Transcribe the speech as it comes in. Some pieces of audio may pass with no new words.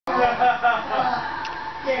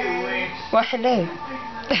Well, hello.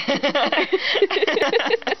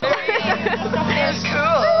 It's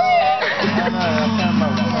cool.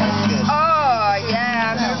 Oh,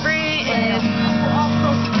 yeah, Marie is...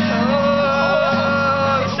 Oh,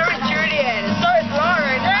 so is Julian, so is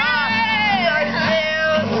Lauren, so is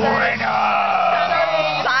Bill, so is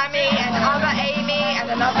Sammy, and other Amy,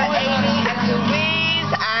 and another Amy, and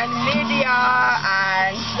Louise, and Lydia,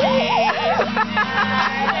 and Steve,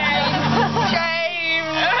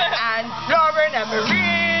 James, and Lauren, and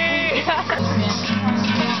Marie.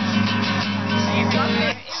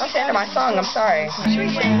 That's the end of my song, I'm sorry. Should we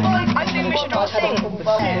sing? I think we should all sing. No, the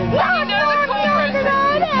chorus.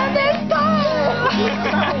 This song.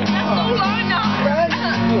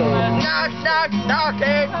 Knock, knock,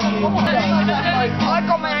 knocking. I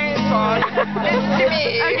got my own song. Listen to me.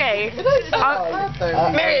 Okay.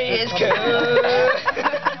 Mary is cool.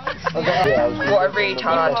 What a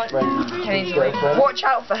retard. Watch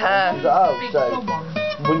out for her.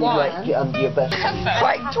 When you like get under your best.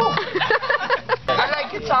 Quite tall. I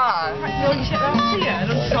like guitar.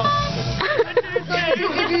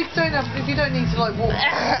 If you don't need to like walk.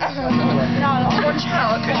 Watch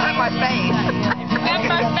out, I could hurt my face. Hurt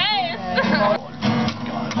my face.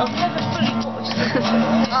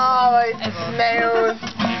 Oh, it smells.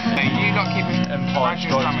 You got to keep it. Empire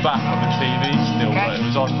Strikes Back on the TV still, but it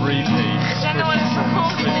was on repeat. Is anyone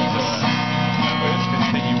recording this? And we just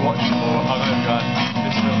continue watching more. I'm going to go,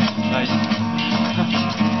 this film's amazing.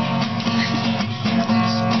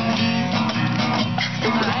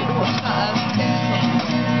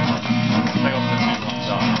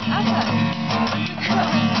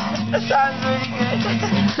 That sounds really good.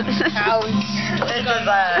 Ouch. It does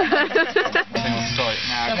that.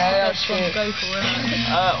 Go for it.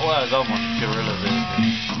 Well, there's other ones, Gorilla really.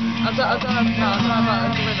 I don't know about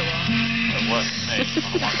the gorilla one. It works for me.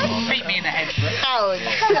 Beat me in the head. Ouch.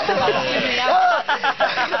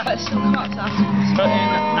 Put in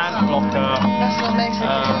ad blocker. That's what makes it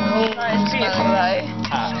cool. It's beautiful though.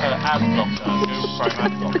 Ad blocker. Google Chrome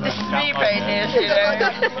ad blocker. Me brain is, you know.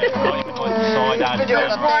 Side ad Video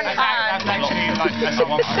with one hand. That's actually like that's the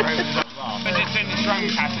one I wrote. But it's in the drum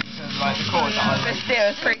pattern, so like the chords that I But still,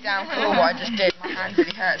 it's pretty damn cool what I just did. My hand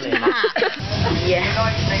really hurts. Yeah. The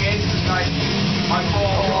nice thing is, like, I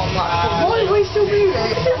thought, why are we still moving?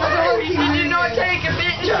 Did you not take a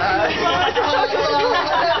picture?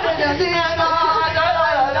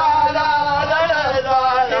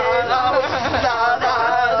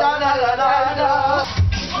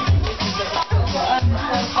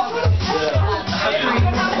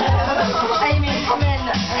 Amy, come in.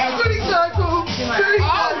 Pretty circle. Pretty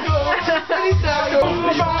circle.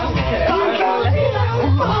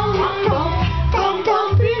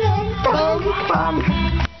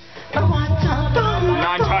 I'm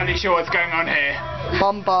not entirely sure what's going on here.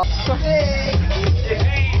 Bomba.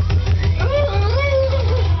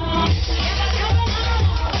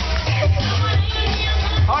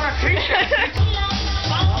 On a creature.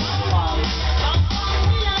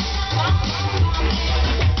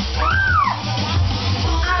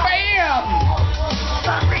 Bam!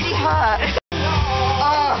 That really hurt.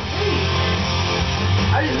 Oh.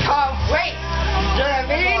 I just can't wait. Do you know what I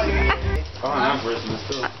mean? I don't have risen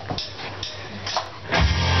still.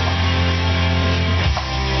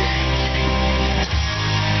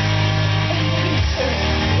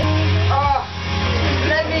 Oh,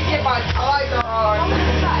 let me get my tiger on.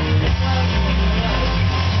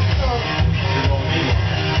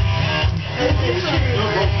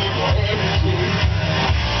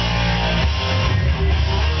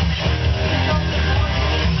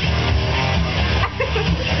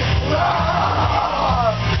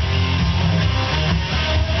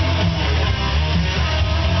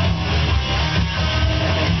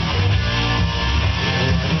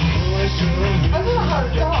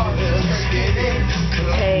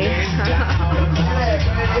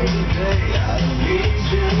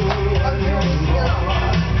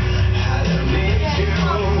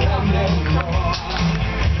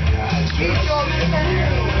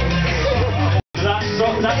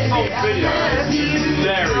 That whole video is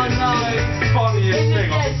hilarious. It's the funniest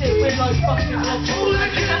thing.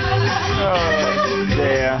 Oh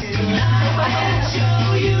dear.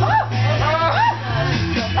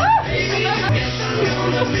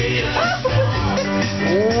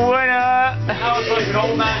 Winner! That was like an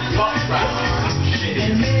old man's box rap.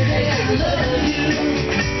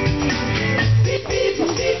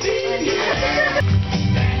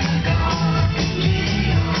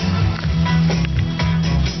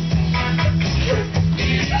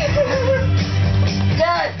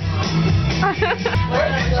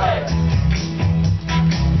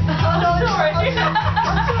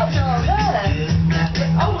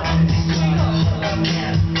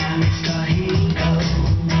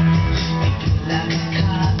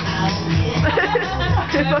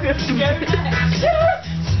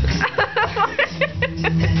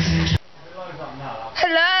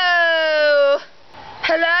 Hello?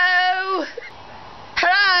 Hello?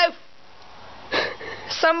 Hello?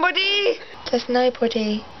 Somebody? There's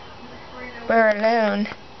nobody. We're alone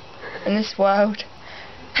in this world.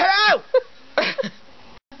 Hello?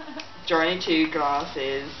 Johnny Two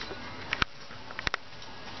Glasses.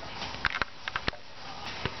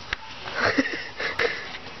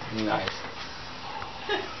 Nice.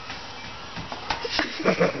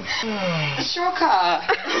 The shocker.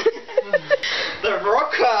 The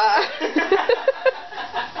rocker.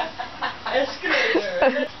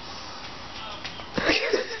 Escalator.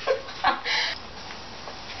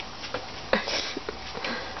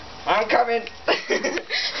 I'm coming.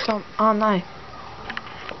 Stop. Oh no.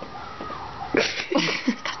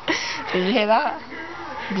 Did you hear that?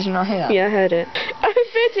 Did you not hear that? Yeah, I heard it. I'm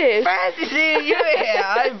British. Fancy you here.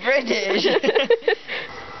 I'm British.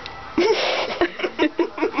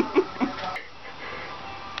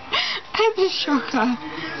 I'm a shocker.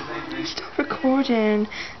 Stop recording.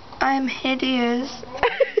 I'm hideous.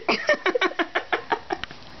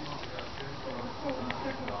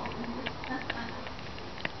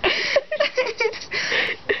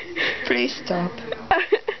 Please stop.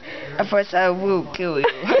 Otherwise I will kill you.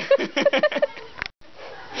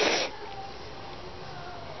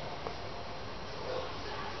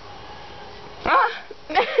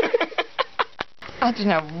 I don't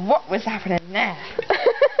know what was happening there.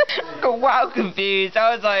 Got wild confused.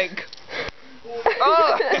 I was like,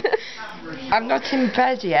 oh, I'm not in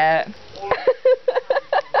bed yet.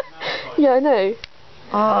 Yeah, I know.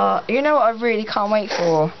 You know what I really can't wait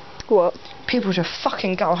for? What? People to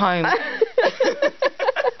fucking go home.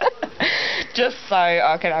 Just so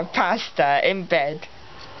I can have pasta in bed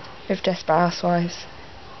with Desperate Housewives.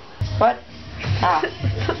 What?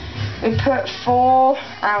 We put 4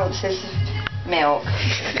 ounces of milk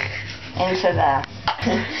into there.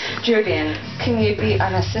 Julian, can you be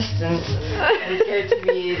an assistant and give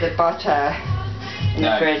me the butter in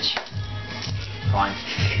the fridge? Fine.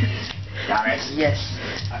 Damn it. Yes.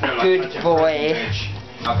 I feel like Good such a boy. bitch.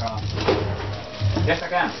 I can't. Yes, I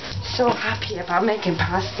can. So happy about making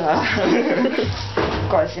pasta.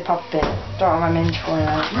 Got to zip up a bit. Don't want my minge falling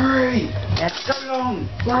out. Hurry! Yes. Go long!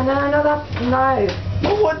 No, not that. No.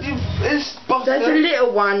 Well, what is butter? There's a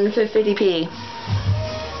little one for 50p.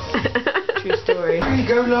 True story. Hurry,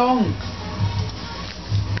 go long!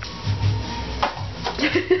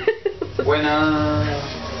 Winner!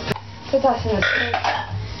 Put that in the sink.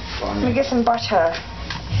 Let me get some butter.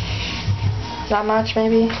 That much,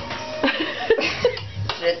 maybe?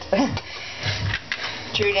 Shit.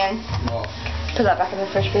 Julian, What? put that back in the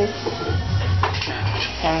fridge, please.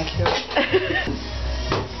 Thank you.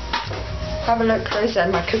 Have a look closer at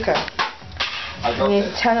my cooker. I got And you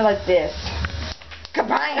this. turn it like this.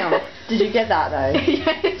 Kabam! Did you get that though?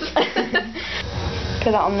 Yes.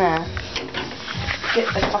 Put that on there. Get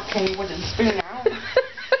the fucking wooden spoon out.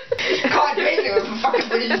 Can't do anything with a fucking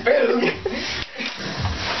wooden spoon.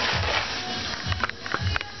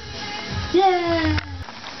 Yeah.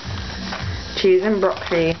 Cheese and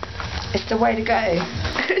broccoli. It's the way to go.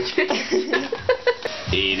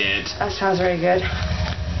 Eat it. That sounds very good.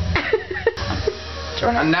 Do you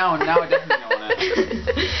want And now I definitely want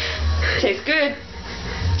it. Tastes good.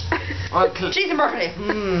 Cheese and broccoli.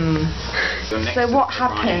 Mmm. So what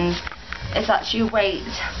happens is that you wait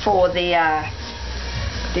for the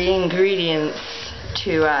ingredients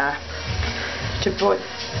to boil.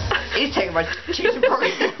 He's taking my cheese and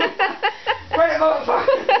broccoli. Right, motherfucker.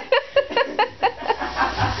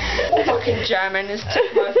 Fucking German has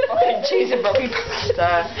took my fucking cheese and broccoli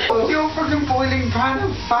pasta. Your fucking boiling pan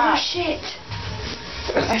of Oh fat. shit.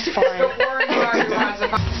 That's fine. Don't worry about your hands of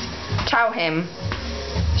fat. Tell him.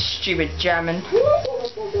 Stupid German.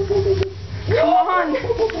 Come on.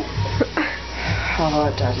 Oh,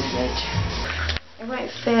 daddy's edge. It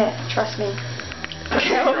won't fit, trust me. I'm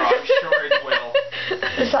sure it will.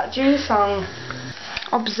 It's that June song.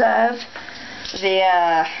 Observe the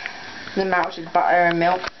melted butter and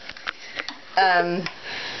milk. And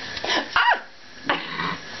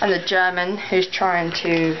the German who's trying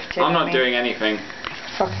to I'm not doing anything.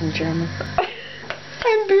 Fucking German.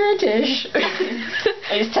 I'm British.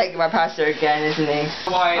 He's taking my pasta again, isn't he?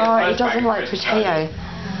 Why Oh, he doesn't like potato.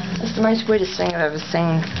 It's the most weirdest thing I've ever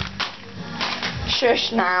seen.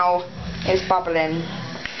 Shush now. It's bubbling.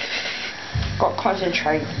 Got to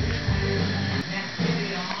concentrate.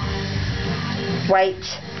 Wait.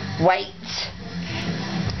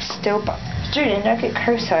 Still Julian, don't get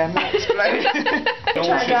closer, I might explode.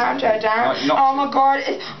 Turn it down. Oh my god.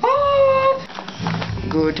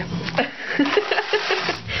 Good.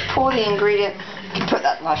 Pour the ingredient. Put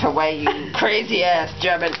that knife away, you crazy ass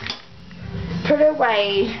German. Put it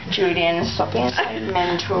away, Julian. Stop being so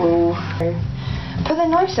mental. Put the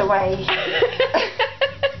knives away.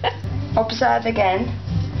 Observe again.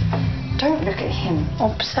 Don't look at him.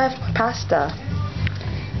 Observe my pasta.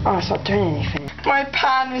 Oh, it's not doing anything. My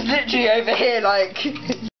pan was literally over here, like.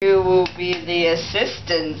 You will be the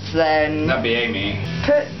assistant then. That'd be Amy.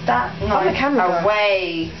 Put that knife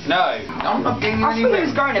away. No, I'm not getting I thought he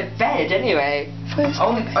was going to bed anyway.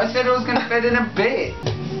 I said I was going to bed in a bit.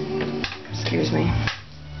 Excuse me.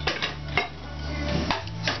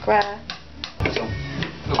 Square.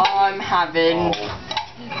 I'm having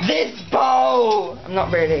this bowl. I'm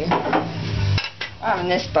not really. I'm having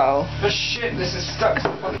this bowl. But shit, this is stuck.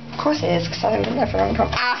 Of course it is, because I haven't been there for a long time.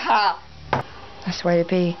 Aha! That's the way to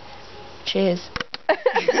be. Cheers.